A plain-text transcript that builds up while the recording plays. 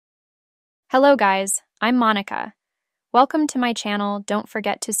Hello guys, I'm Monica. Welcome to my channel. Don't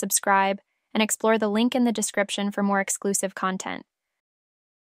forget to subscribe and explore the link in the description for more exclusive content.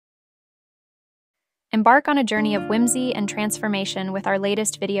 Embark on a journey of whimsy and transformation with our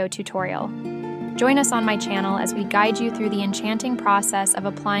latest video tutorial. Join us on my channel as we guide you through the enchanting process of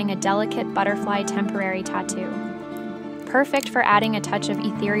applying a delicate butterfly temporary tattoo. Perfect for adding a touch of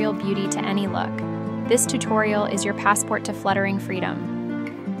ethereal beauty to any look, this tutorial is your passport to fluttering freedom.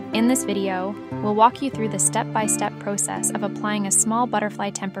 In this video, we'll walk you through the step-by-step process of applying a small butterfly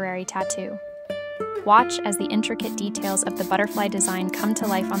temporary tattoo. Watch as the intricate details of the butterfly design come to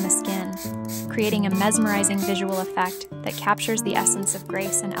life on the skin, creating a mesmerizing visual effect that captures the essence of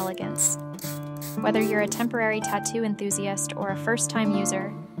grace and elegance. Whether you're a temporary tattoo enthusiast or a first-time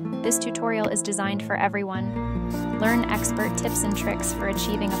user, this tutorial is designed for everyone. Learn expert tips and tricks for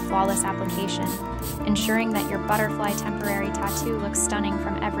achieving a flawless application, ensuring that your butterfly temporary tattoo looks stunning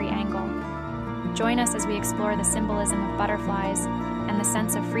from every angle. Join us as we explore the symbolism of butterflies and the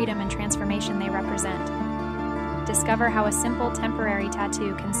sense of freedom and transformation they represent. Discover how a simple temporary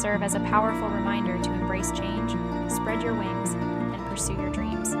tattoo can serve as a powerful reminder to embrace change, spread your wings, and pursue your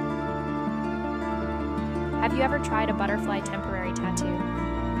dreams. Have you ever tried a butterfly temporary tattoo?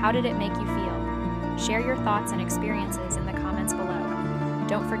 How did it make you feel? Share your thoughts and experiences in the comments below.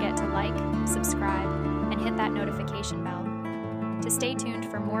 Don't forget to like, subscribe, and hit that notification bell to stay tuned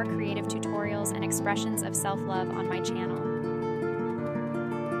for more creative tutorials and expressions of self-love on my channel.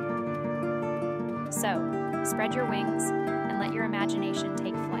 So, spread your wings and let your imagination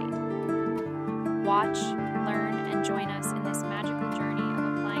take flight. Watch, learn, and join us in this magical